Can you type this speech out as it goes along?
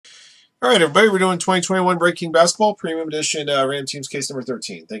All right, everybody, we're doing 2021 Breaking Basketball Premium Edition Random Teams case number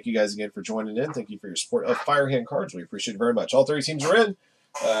 13. Thank you guys again for joining in. Thank you for your support of Firehand Cards. We appreciate it very much. All 30 teams are in.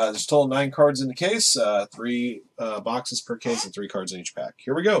 There's a total 9 cards in the case, 3 boxes per case, and 3 cards in each pack.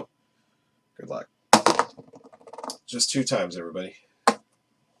 Here we go. Good luck. Just 2 times, everybody.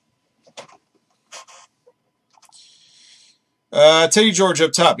 Teddy George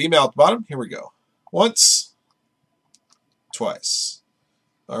up top, email at the bottom. Here we go. Once, twice.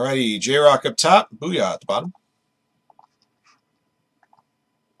 Alrighty, J-Rock up top, Booyah at the bottom.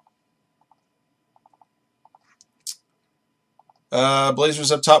 Blazers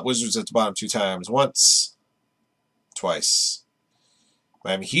up top, Wizards at the bottom 2 times. Once, twice.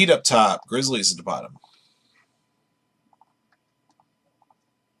 Miami Heat up top, Grizzlies at the bottom.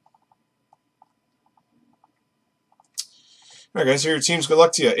 All right, guys, here are your teams. Good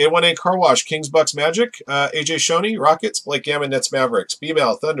luck to you. A1A Car Wash, Kings, Bucks, Magic. AJ Shoney, Rockets. Blake Gammon, Nets, Mavericks.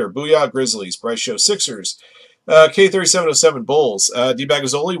 B-Mal, Thunder. Booyah, Grizzlies. Bryce Show, Sixers. K3707, Bulls. D.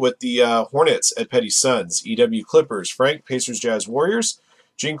 Bagazzoli with the Hornets at Petty Suns. EW Clippers. Frank, Pacers, Jazz, Warriors.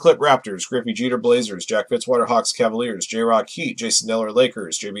 Gene Clip, Raptors. Griffey Jeter, Blazers. Jack Fitzwater, Hawks, Cavaliers. J-Rock, Heat. Jason Neller,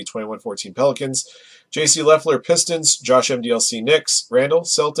 Lakers. JB2114, Pelicans. JC Leffler, Pistons. Josh MDLC, Knicks. Randall,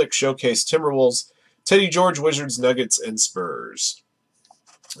 Celtic. Showcase, Timberwolves. Teddy George, Wizards, Nuggets, and Spurs.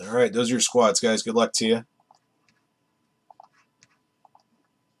 All right, those are your squads, guys. Good luck to you.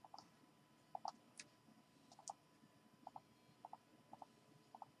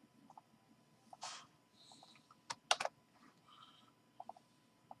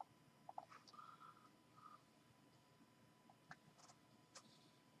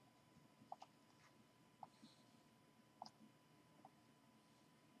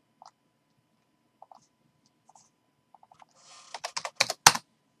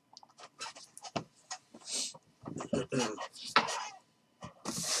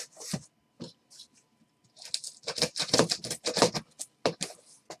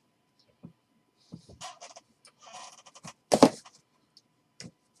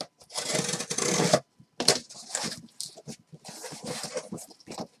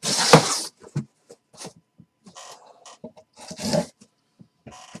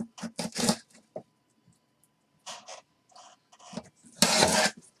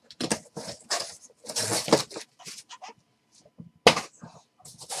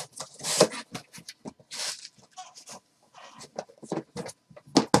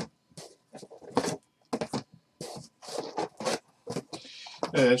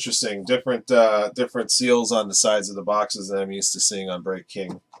 Interesting. Different seals on the sides of the boxes than I'm used to seeing on Break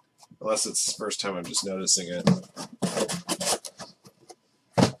King. Unless it's the first time I'm just noticing it.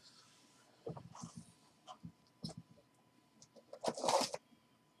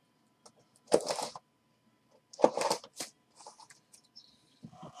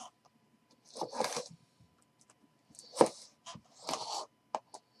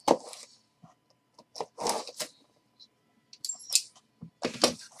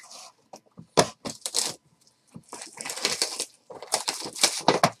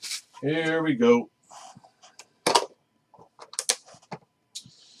 Here we go.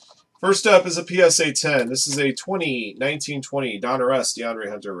 First up is a PSA 10. This is a 1920 Donruss DeAndre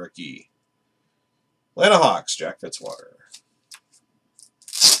Hunter rookie. Atlanta Hawks, Jack Fitzwater.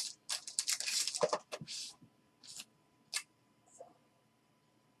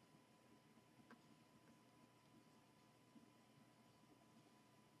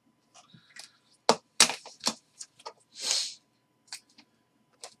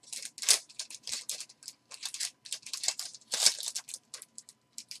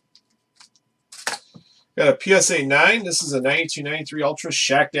 Got a PSA 9. This is a 92-93 Ultra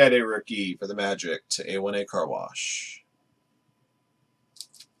Shaq Daddy rookie for the Magic to A1A Car Wash.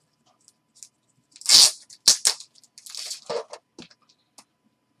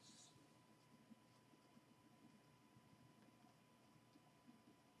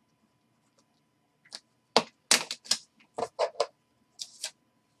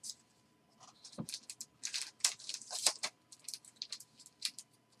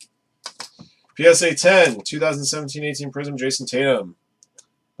 PSA 10, 2017-18 Prism, Jason Tatum.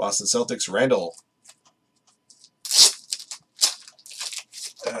 Boston Celtics, Randall.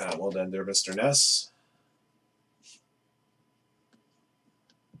 Well done there, Mr. Ness.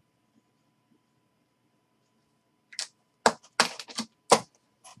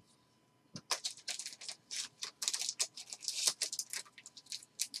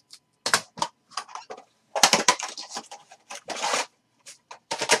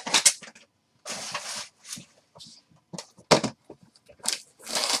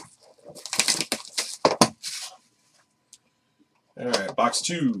 All right, box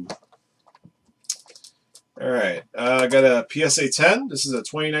 2. All right. I got a PSA 10. This is a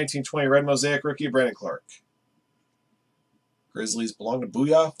 2019-20 Red Mosaic rookie, Brandon Clark. Grizzlies belong to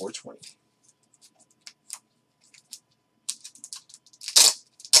Booyah, 420.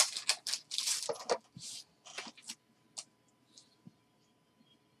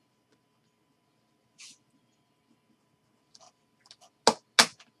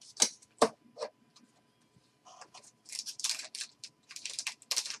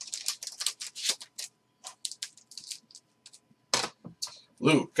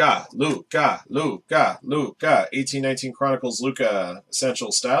 Luka. 1819 Chronicles Luka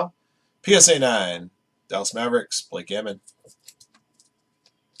Essential Style. PSA 9. Dallas Mavericks, Blake Gammon.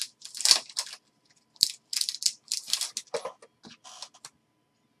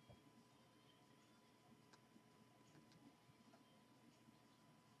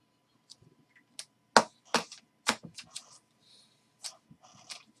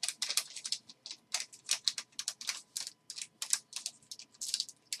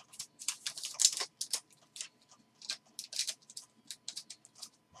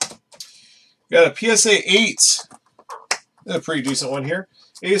 Got a PSA 8. A pretty decent one here.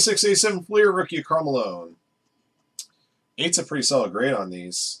 86, 87 Fleer rookie, Karl Malone. 8's a pretty solid grade on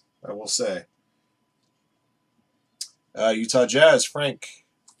these, I will say. Utah Jazz, Frank.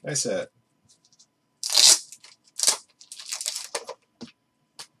 Nice hit.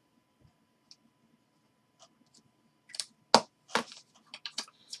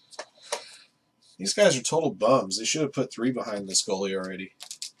 These guys are total bums. They should have put 3 behind this goalie already.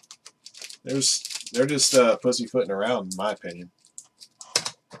 They're just pussyfooting around, in my opinion.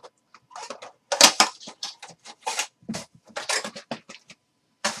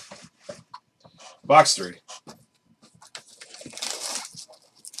 Box 3.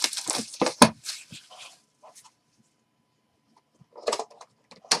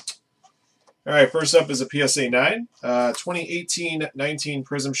 All right, first up is a PSA 9. 2018-19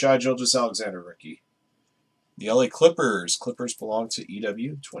 Prism Shai Gilgeous-Alexander rookie. The LA Clippers. Clippers belong to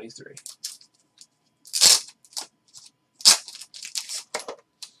EW 23.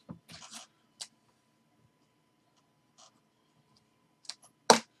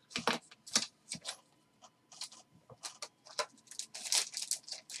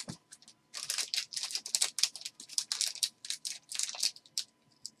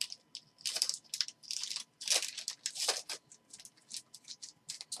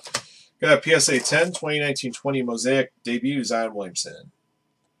 Got a PSA 10, 2019-20 Mosaic debut, Zion Williamson.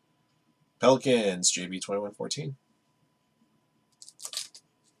 Pelicans, JB 2114.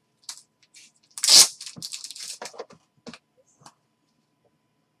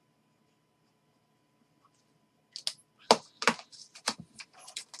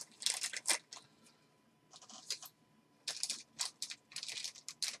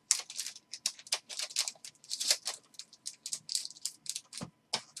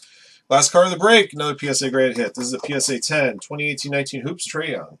 Last card of the break, another PSA grade hit. This is a PSA 10, 2018-19 Hoops,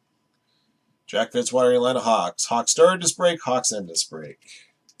 Trae Young. Jack Fitzwater, Atlanta Hawks. Hawks started this break, Hawks end this break.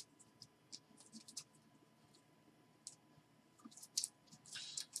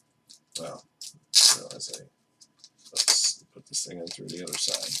 Well, I realize let's put this thing in through the other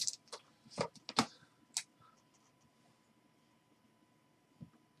side.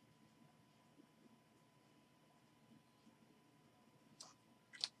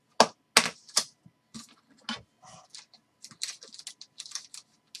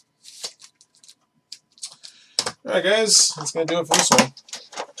 All right, guys, that's going to do it for this one.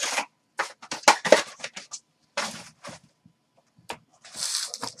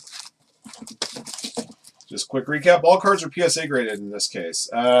 Just quick recap. All cards are PSA graded in this case.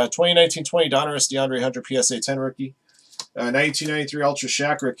 2019-20 Donruss DeAndre Hunter PSA 10 rookie. 1993 Ultra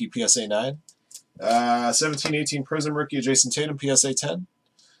Shaq rookie PSA 9. 17-18 Prism rookie of Jason Tatum PSA 10.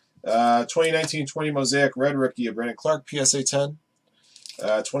 2019-20 Mosaic Red rookie of Brandon Clark PSA 10.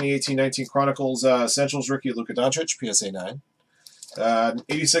 2018-19 Chronicles Essentials rookie Luka Doncic, PSA 9.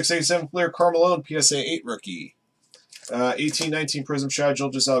 86-87 Fleer Karl Malone, PSA 8 rookie. 18-19 Prism Shai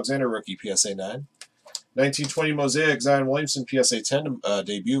Gilgeous-Alexander rookie, PSA 9. 19-20 Mosaic Zion Williamson, PSA 10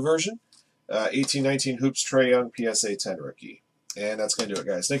 debut version. 18-19 Hoops Trae Young, PSA 10 rookie. And that's going to do it,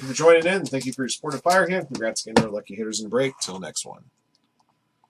 guys. Thank you for joining in. Thank you for your support of Firehand. Congrats again to our lucky hitters in the break. Till next one.